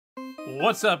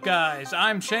What's up, guys?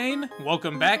 I'm Shane.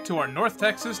 Welcome back to our North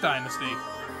Texas Dynasty.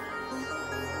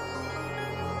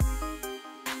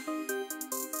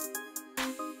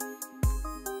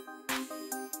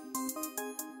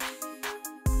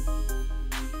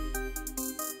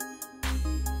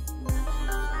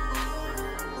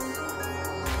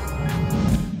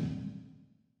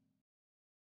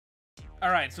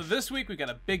 Alright, so this week we got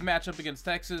a big matchup against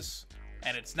Texas.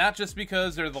 And it's not just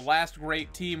because they're the last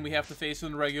great team we have to face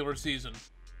in the regular season.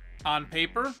 On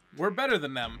paper, we're better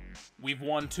than them. We've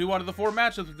won 2 out of the 4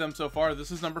 matchups with them so far.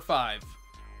 This is number 5.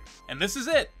 And this is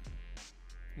it.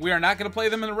 We are not going to play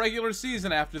them in the regular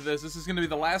season after this. This is going to be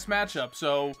the last matchup.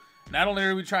 So not only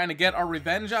are we trying to get our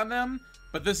revenge on them,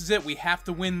 but this is it. We have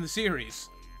to win the series.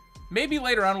 Maybe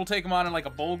later on we'll take them on in like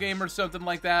a bowl game or something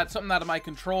like that. Something out of my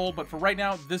control. But for right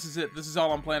now, this is it. This is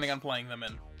all I'm planning on playing them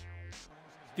in.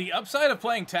 The upside of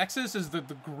playing Texas is that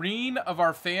the green of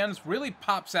our fans really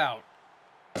pops out.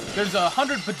 There's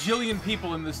 100 bajillion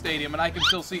people in this stadium, and I can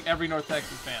still see every North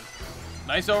Texas fan.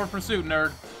 Nice over pursuit,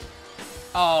 nerd.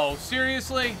 Oh,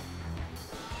 seriously?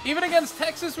 Even against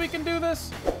Texas we can do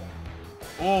this?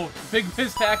 Oh, big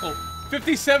missed tackle.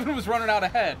 57 was running out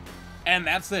ahead. And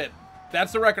that's it.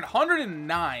 That's the record.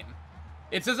 109.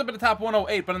 It says up at the top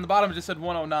 108, but in the bottom it just said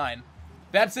 109.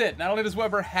 That's it. Not only does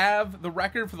Weber have the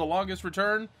record for the longest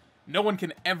return, no one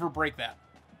can ever break that.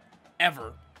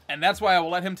 Ever. And that's why I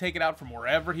will let him take it out from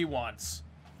wherever he wants.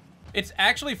 It's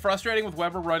actually frustrating with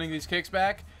Weber running these kicks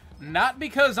back, not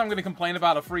because I'm going to complain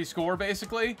about a free score,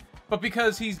 basically, but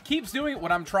because he keeps doing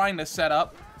what I'm trying to set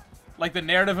up, like the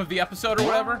narrative of the episode or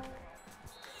whatever.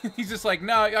 He's just like,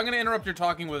 no, I'm going to interrupt your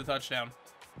talking with a touchdown.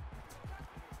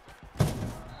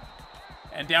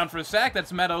 And down for a sack.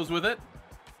 That's Meadows with it.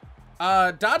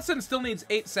 Dodson still needs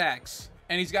 8 sacks,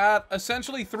 and he's got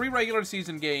essentially 3 regular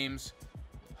season games.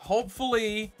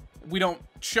 Hopefully, we don't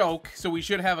choke, so we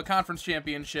should have a conference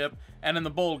championship and in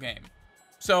the bowl game.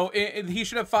 So he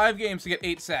should have 5 games to get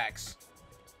 8 sacks,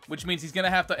 which means he's going to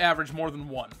have to average more than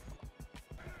 1.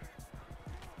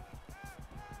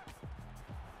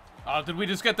 Oh, did we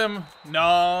just get them?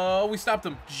 No, we stopped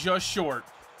them just short.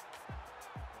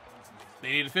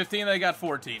 They needed 15, they got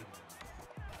 14.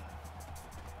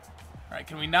 Alright,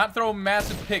 can we not throw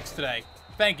massive picks today?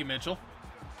 Thank you, Mitchell.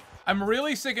 I'm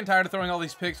really sick and tired of throwing all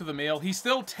these picks with Emil. He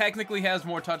still technically has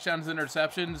more touchdowns than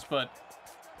interceptions, but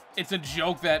it's a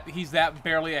joke that he's that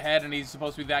barely ahead and he's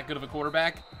supposed to be that good of a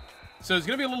quarterback. So there's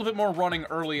going to be a little bit more running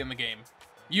early in the game.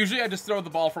 Usually I just throw the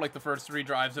ball for like the first 3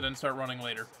 drives and then start running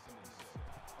later.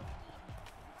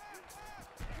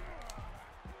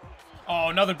 Oh,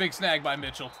 another big snag by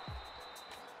Mitchell.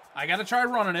 I got to try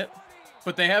running it.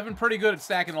 But they have been pretty good at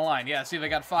stacking the line. Yeah, see, they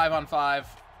got 5 on 5.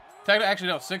 Actually,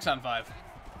 no, 6 on 5.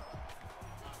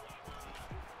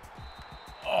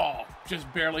 Oh,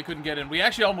 just barely couldn't get in. We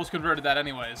actually almost converted that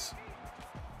anyways.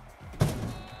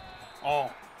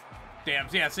 Oh, damn.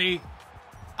 Yeah, see,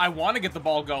 I want to get the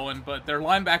ball going, but their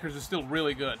linebackers are still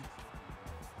really good.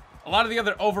 A lot of the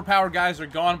other overpowered guys are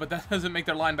gone, but that doesn't make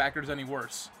their linebackers any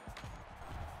worse.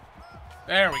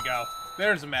 There we go.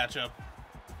 There's a matchup.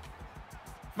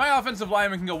 My offensive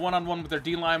linemen can go one-on-one with their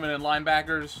D linemen and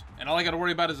linebackers, and all I got to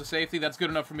worry about is a safety. That's good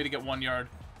enough for me to get 1 yard.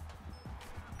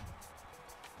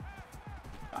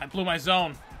 I blew my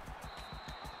zone.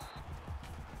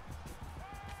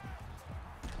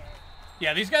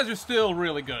 Yeah, these guys are still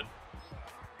really good.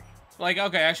 Like,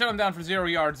 okay, I shut them down for 0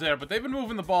 yards there, but they've been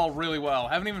moving the ball really well.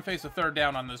 Haven't even faced a 3rd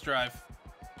down on this drive.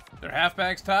 Their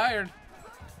halfback's tired.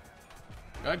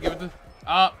 Go ahead, give it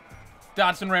to...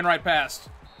 Dodson ran right past.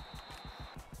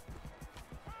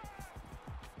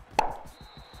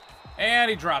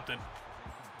 And he dropped it.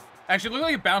 Actually, it looked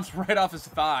like it bounced right off his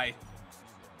thigh.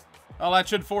 Oh, that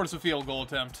should force a field goal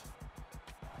attempt.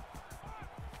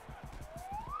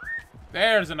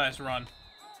 There's a nice run.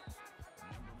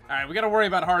 Alright, we got to worry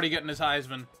about Hardy getting his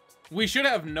Heisman. We should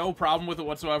have no problem with it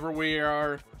whatsoever. We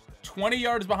are 20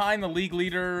 yards behind the league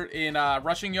leader in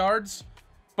rushing yards,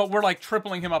 but we're like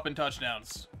tripling him up in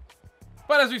touchdowns.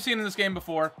 But as we've seen in this game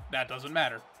before, that doesn't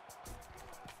matter.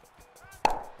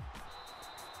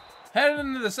 Headed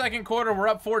into the second quarter, we're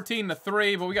up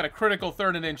 14-3, but we got a critical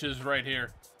 3rd and inches right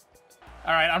here.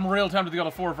 All right, I'm real tempted to go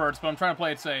to 4 verts, but I'm trying to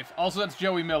play it safe. Also, that's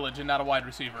Joey Millage and not a wide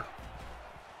receiver.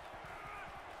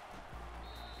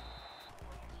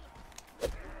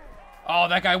 Oh,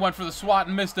 that guy went for the swat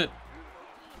and missed it.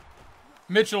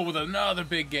 Mitchell with another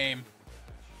big game.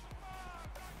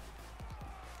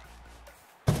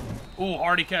 Ooh,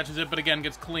 Hardy catches it, but again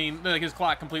gets clean. His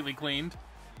clock completely cleaned.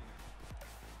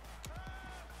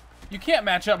 You can't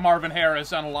match up Marvin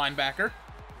Harris on a linebacker.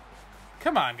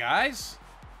 Come on, guys.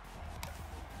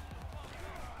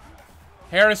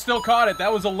 Harris still caught it.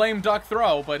 That was a lame duck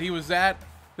throw, but he was that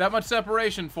much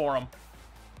separation for him.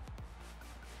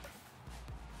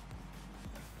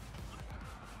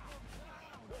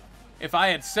 If I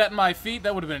had set my feet,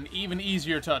 that would have been an even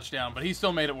easier touchdown, but he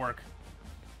still made it work.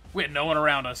 We had no one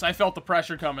around us. I felt the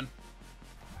pressure coming.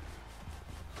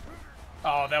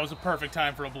 Oh, that was a perfect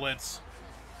time for a blitz.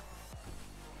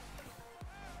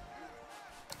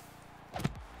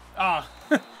 Ah,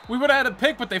 we would have had a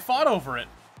pick, but they fought over it.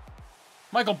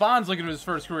 Michael Bond's looking at his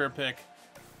first career pick.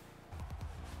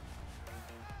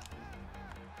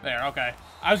 There, okay.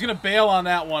 I was going to bail on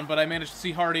that one, but I managed to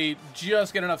see Hardy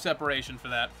just get enough separation for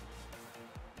that.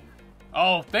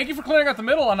 Oh, thank you for clearing out the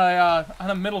middle on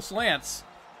a middle slants.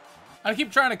 I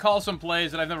keep trying to call some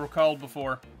plays that I've never called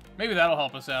before. Maybe that'll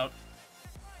help us out.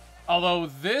 Although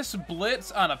this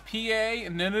blitz on a PA,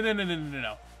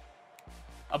 no.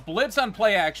 A blitz on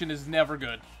play action is never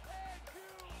good.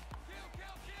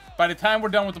 By the time we're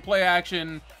done with the play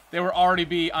action, they will already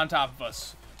be on top of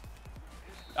us.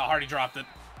 Oh, Hardy dropped it.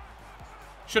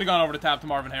 Should have gone over the top to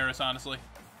Marvin Harris, honestly.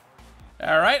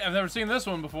 All right, I've never seen this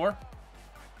one before.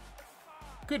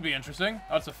 Could be interesting.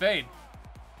 Oh, it's a fade.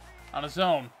 On a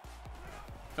zone.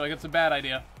 I feel like it's a bad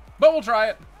idea. But we'll try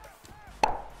it.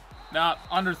 Nah,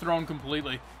 underthrown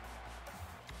completely.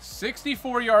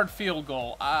 64-yard field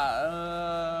goal.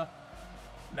 No,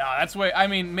 that's way... I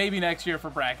mean, maybe next year for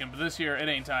Bracken, but this year, it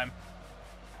ain't time.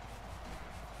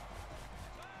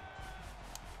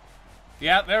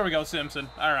 Yeah, there we go, Simpson.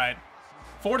 All right.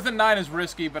 4th and 9 is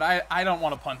risky, but I don't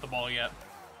want to punt the ball yet.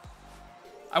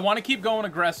 I want to keep going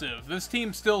aggressive. This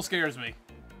team still scares me.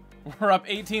 We're up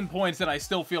 18 points, and I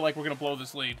still feel like we're going to blow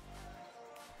this lead.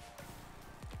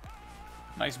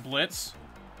 Nice blitz.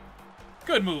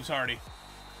 Good moves, Hardy.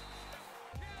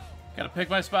 Gotta pick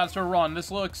my spots to a run.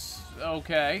 This looks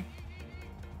okay.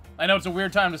 I know it's a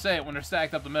weird time to say it when they're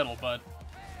stacked up the middle, but...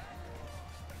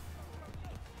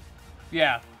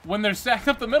 yeah, when they're stacked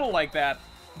up the middle like that,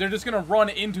 they're just gonna run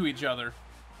into each other.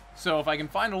 So if I can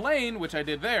find a lane, which I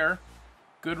did there,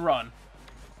 good run.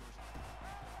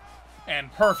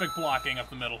 And perfect blocking up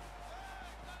the middle.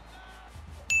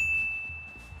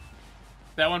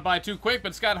 That went by too quick,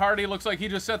 but Scott Hardy looks like he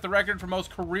just set the record for most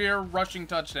career rushing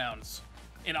touchdowns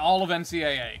in all of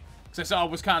NCAA. Because I saw a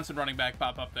Wisconsin running back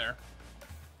pop up there.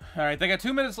 All right, they got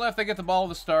 2 minutes left. They get the ball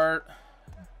to start.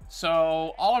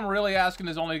 So all I'm really asking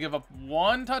is only to give up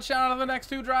 1 touchdown out of the next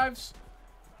 2 drives.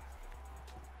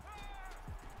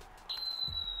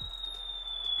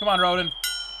 Come on, Roden.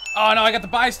 Oh, no, I got the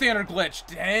bystander glitch.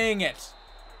 Dang it.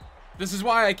 This is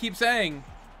why I keep saying...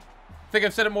 I think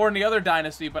I've said it more in the other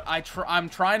Dynasty, but I'm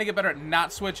trying to get better at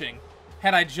not switching.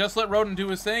 Had I just let Roden do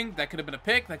his thing, that could have been a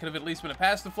pick. That could have at least been a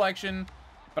pass deflection.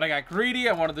 But I got greedy.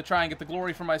 I wanted to try and get the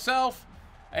glory for myself.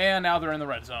 And now they're in the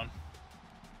red zone.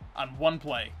 On 1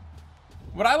 play.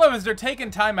 What I love is they're taking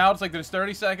timeouts like there's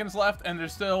 30 seconds left, and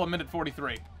there's still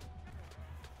 1:43.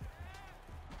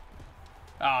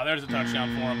 Ah, there's a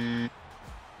touchdown for them.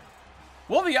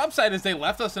 Well, the upside is they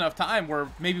left us enough time where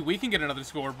maybe we can get another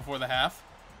score before the half.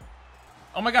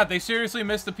 Oh my god, they seriously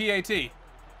missed the PAT.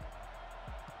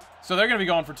 So they're going to be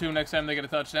going for 2 next time they get a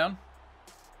touchdown.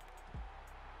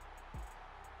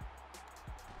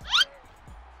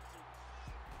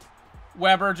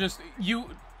 Weber,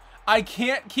 I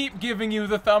can't keep giving you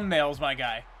the thumbnails, my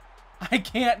guy. I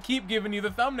can't keep giving you the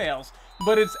thumbnails.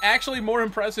 But it's actually more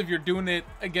impressive you're doing it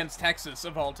against Texas,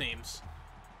 of all teams.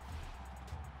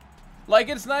 Like,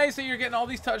 it's nice that you're getting all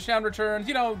these touchdown returns.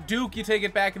 You know, Duke, you take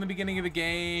it back in the beginning of the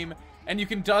game. And you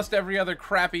can dust every other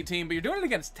crappy team, but you're doing it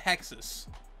against Texas.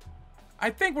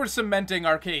 I think we're cementing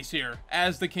our case here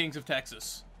as the Kings of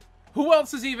Texas. Who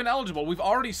else is even eligible? We've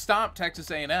already stomped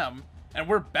Texas A&M, and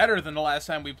we're better than the last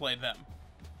time we played them.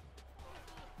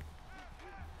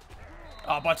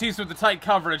 Oh, Bautista with the tight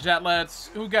coverage. That lets...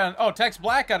 who got... oh, Tex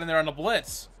Black got in there on the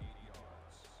blitz.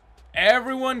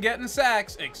 Everyone getting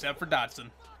sacks except for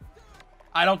Dotson.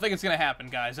 I don't think it's going to happen,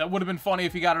 guys. That would have been funny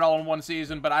if he got it all in one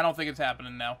season, but I don't think it's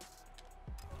happening now.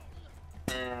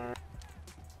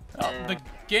 Oh, the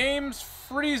game's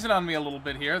freezing on me a little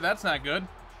bit here. That's not good.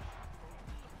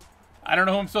 I don't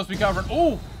know who I'm supposed to be covering.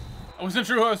 Ooh! I wasn't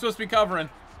sure who I was supposed to be covering.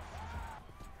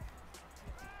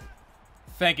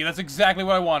 Thank you. That's exactly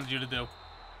what I wanted you to do.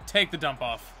 Take the dump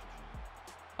off.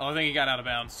 Oh, I think he got out of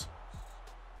bounds.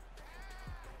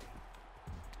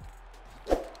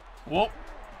 Whoop.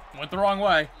 Went the wrong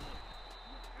way.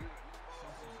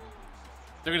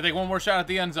 They're going to take one more shot at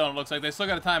the end zone, it looks like. They still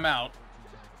got a timeout.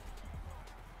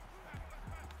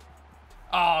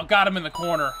 Oh, got him in the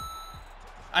corner.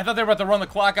 I thought they were about to run the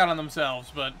clock out on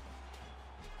themselves, but...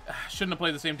 shouldn't have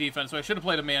played the same defense, so I should have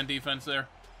played a man defense there.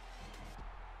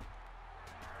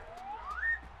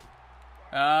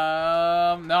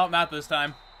 No, not this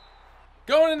time.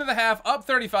 Going into the half, up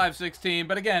 35-16,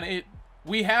 but again,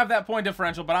 we have that point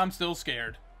differential, but I'm still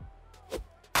scared.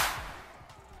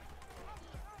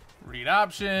 Read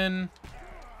option.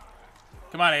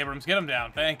 Come on, Abrams, get him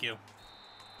down. Thank you.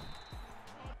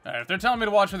 All right, if they're telling me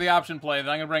to watch for the option play, then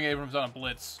I'm going to bring Abrams on a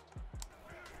blitz.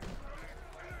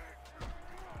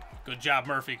 Good job,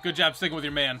 Murphy. Good job sticking with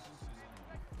your man.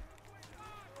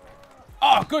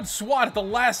 Oh, good swat at the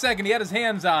last second. He had his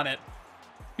hands on it.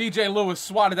 B.J. Lewis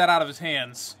swatted that out of his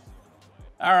hands.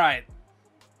 All right.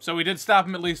 So we did stop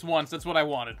him at least once. That's what I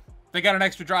wanted. They got an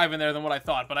extra drive in there than what I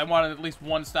thought, but I wanted at least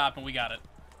one stop, and we got it.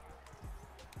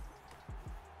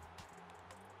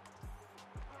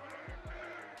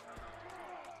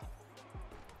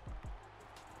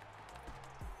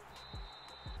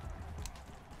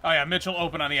 Oh, yeah, Mitchell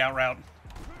open on the out route.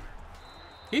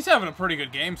 He's having a pretty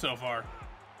good game so far.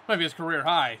 Might be his career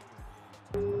high.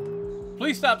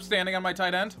 Please stop standing on my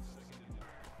tight end.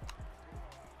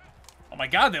 Oh my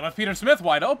god, they left Peter Smith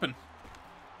wide open.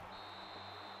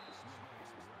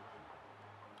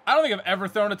 I don't think I've ever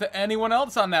thrown it to anyone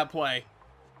else on that play.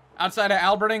 Outside of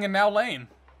Alberting and now Lane.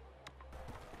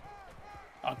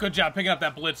 Oh, good job picking up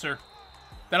that blitzer.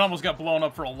 That almost got blown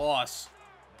up for a loss.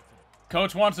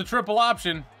 Coach wants a triple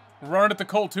option. Run it to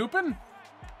Cole Tupin?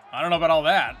 I don't know about all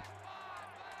that.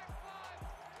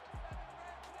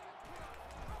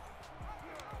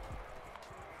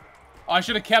 Oh, I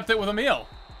should have kept it with Emil.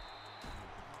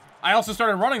 I also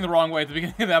started running the wrong way at the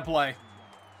beginning of that play.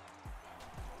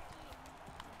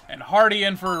 And Hardy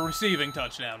in for a receiving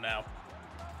touchdown now.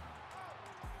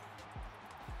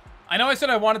 I know I said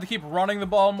I wanted to keep running the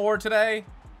ball more today,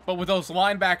 but with those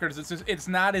linebackers, it's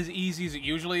not as easy as it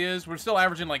usually is. We're still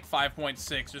averaging like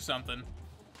 5.6 or something.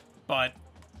 But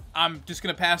I'm just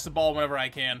going to pass the ball whenever I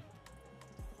can.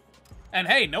 And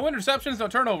hey, no interceptions, no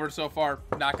turnovers so far.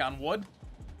 Knock on wood.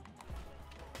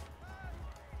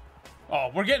 Oh,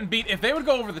 we're getting beat. If they would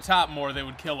go over the top more, they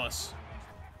would kill us.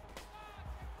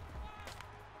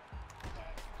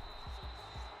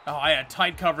 Oh, I had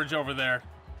tight coverage over there.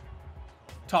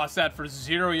 Toss that for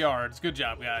 0 yards. Good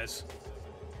job, guys.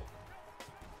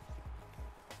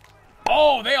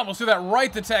 Oh, they almost threw that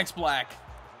right to Tex Black.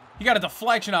 He got a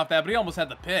deflection off that, but he almost had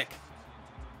the pick.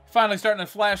 Finally starting to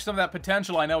flash some of that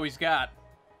potential I know he's got.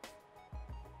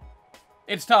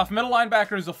 It's tough. Middle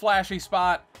linebacker is a flashy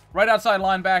spot. Right outside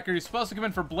linebacker, he's supposed to come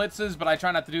in for blitzes, but I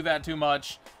try not to do that too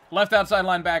much. Left outside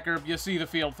linebacker, you see the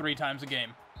field 3 times a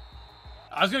game.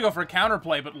 I was going to go for a counter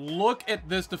play, but look at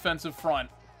this defensive front.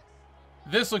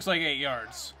 This looks like 8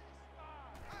 yards.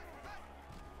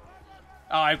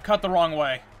 Oh, I cut the wrong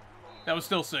way. That was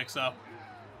still 6, though.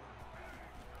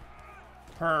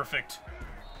 Perfect.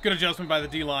 Good adjustment by the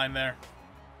D-line there.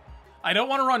 I don't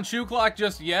want to run shoe clock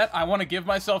just yet. I want to give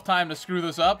myself time to screw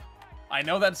this up. I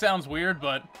know that sounds weird,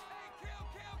 but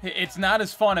it's not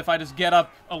as fun if I just get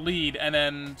up a lead and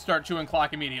then start chewing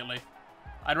clock immediately.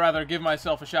 I'd rather give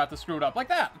myself a shot to screw it up like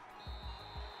that.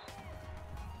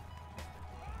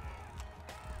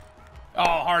 Oh,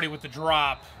 Hardy with the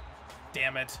drop.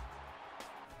 Damn it.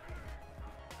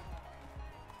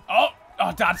 Oh,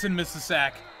 Dotson missed the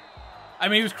sack. I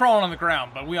mean, he was crawling on the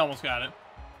ground, but we almost got it.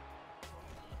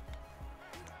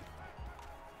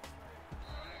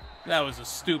 That was a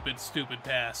stupid, stupid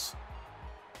pass.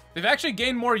 They've actually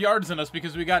gained more yards than us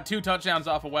because we got 2 touchdowns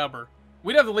off of Weber.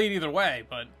 We'd have the lead either way,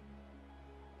 but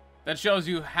that shows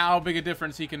you how big a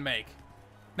difference he can make.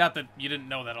 Not that you didn't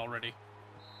know that already.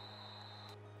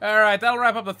 All right, that'll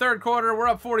wrap up the third quarter. We're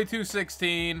up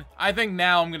 42-16. I think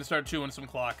now I'm going to start chewing some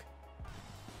clock.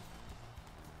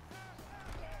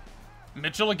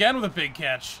 Mitchell again with a big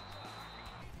catch.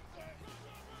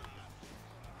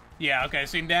 Yeah, okay,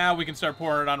 see, now we can start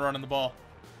pouring it on running the ball.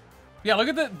 Yeah, look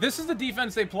at this is the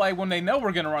defense they play when they know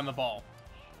we're going to run the ball.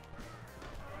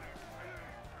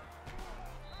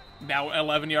 Now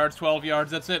 11 yards, 12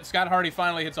 yards, that's it. Scott Hardy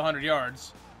finally hits 100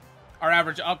 yards. Our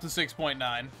average up to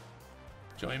 6.9.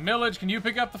 Joey Millage, can you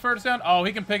pick up the first down? Oh,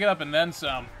 he can pick it up and then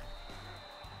some.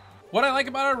 What I like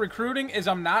about our recruiting is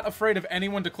I'm not afraid of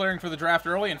anyone declaring for the draft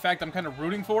early. In fact, I'm kind of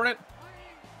rooting for it.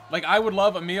 Like, I would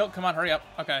love Emil. Come on, hurry up.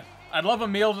 Okay. I'd love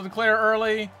Emil to declare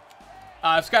early.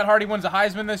 If Scott Hardy wins a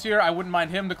Heisman this year, I wouldn't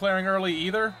mind him declaring early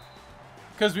either.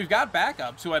 Because we've got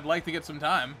backups who I'd like to get some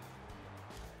time.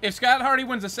 If Scott Hardy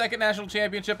wins a second national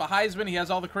championship, a Heisman, he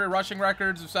has all the career rushing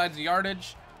records besides the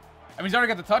yardage. I mean, he's already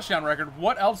got the touchdown record.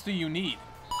 What else do you need?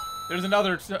 There's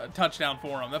another touchdown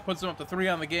for him. That puts him up to 3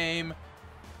 on the game.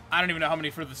 I don't even know how many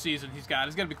for the season he's got.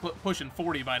 He's going to be pushing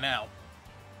 40 by now.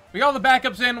 We got all the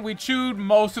backups in. We chewed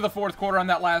most of the fourth quarter on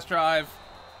that last drive.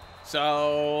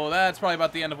 So that's probably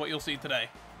about the end of what you'll see today.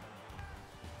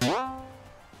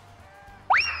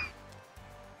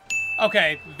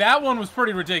 Okay, that one was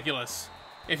pretty ridiculous.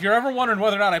 If you're ever wondering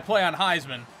whether or not I play on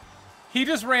Heisman, he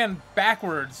just ran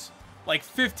backwards like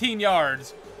 15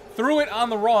 yards, threw it on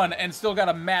the run, and still got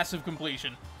a massive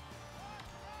completion.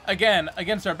 Again,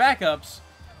 against our backups,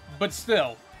 but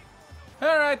still.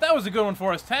 Alright, that was a good one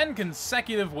for us. 10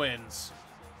 consecutive wins.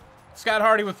 Scott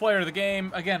Hardy with player of the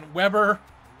game. Again, Weber,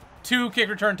 2 kick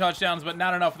return touchdowns, but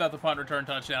not enough without the punt return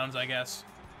touchdowns, I guess.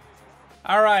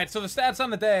 Alright, so the stats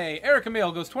on the day. Eric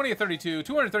Emil goes 20 of 32,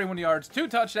 231 yards, 2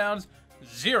 touchdowns,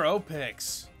 0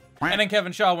 picks. And then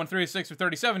Kevin Shaw went 3 of 6 for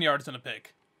 37 yards and a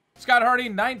pick. Scott Hardy,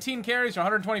 19 carries for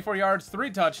 124 yards, 3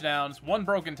 touchdowns, 1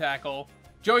 broken tackle.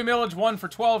 Joey Millage, 1 for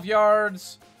 12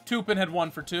 yards. Tupin had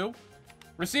 1 for 2.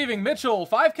 Receiving, Mitchell,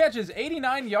 5 catches,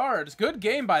 89 yards. Good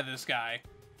game by this guy.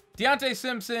 Deontay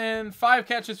Simpson, 5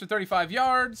 catches for 35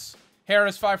 yards.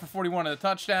 Harris, 5 for 41 and a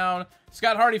touchdown.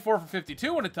 Scott Hardy, 4 for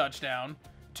 52 and a touchdown.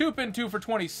 Tupin, 2 for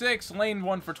 26. Lane,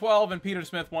 1 for 12. And Peter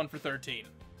Smith, 1 for 13.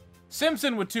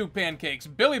 Simpson with 2 pancakes.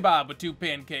 Billy Bob with 2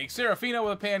 pancakes. Serafino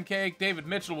with a pancake. David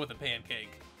Mitchell with a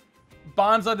pancake.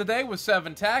 Bonds led the day with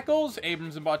 7 tackles.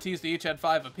 Abrams and Bautista each had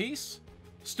 5 apiece.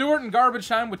 Stewart and Garbage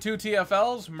Time with 2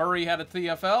 TFLs. Murray had a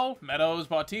TFL. Meadows,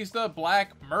 Bautista,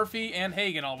 Black, Murphy, and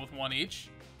Hagan all with 1 each.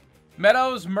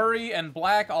 Meadows, Murray, and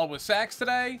Black all with sacks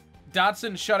today.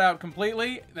 Dotson shut out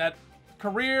completely. That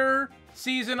career,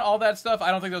 season, all that stuff, I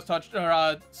don't think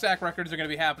those sack records are going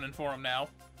to be happening for him now.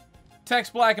 Tex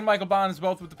Black and Michael Bonds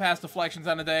both with the pass deflections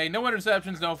on the day. No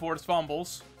interceptions, no forced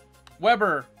fumbles.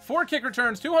 Weber, 4 kick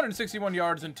returns, 261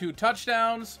 yards, and 2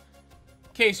 touchdowns.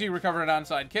 Casey recovered an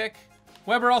onside kick.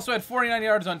 Weber also had 49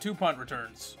 yards on 2 punt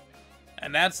returns.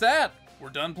 And that's that. We're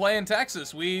done playing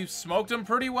Texas. We smoked them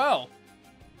pretty well.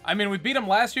 I mean, we beat them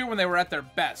last year when they were at their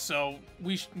best, so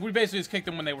we basically just kicked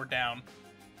them when they were down.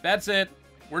 That's it.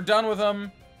 We're done with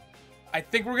them. I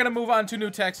think we're going to move on to a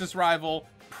new Texas rival.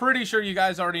 Pretty sure you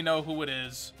guys already know who it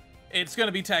is. It's going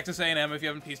to be Texas A&M if you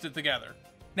haven't pieced it together.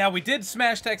 Now, we did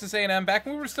smash Texas A&M back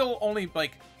when we were still only,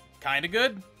 like, kind of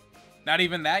good. Not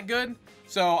even that good.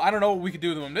 So, I don't know what we could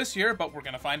do to them this year, but we're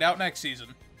going to find out next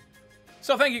season.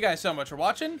 So, thank you guys so much for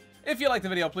watching. If you liked the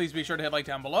video, please be sure to hit like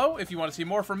down below. If you want to see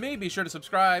more from me, be sure to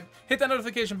subscribe. Hit that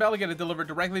notification bell to get it delivered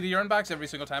directly to your inbox every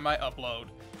single time I upload.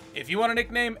 If you want to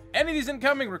nickname any of these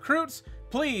incoming recruits,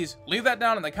 please leave that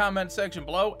down in the comment section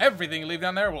below. Everything you leave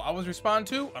down there will always respond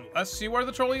to, unless you are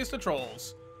the trolliest of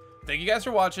trolls. Thank you guys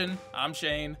for watching. I'm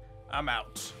Shane. I'm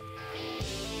out.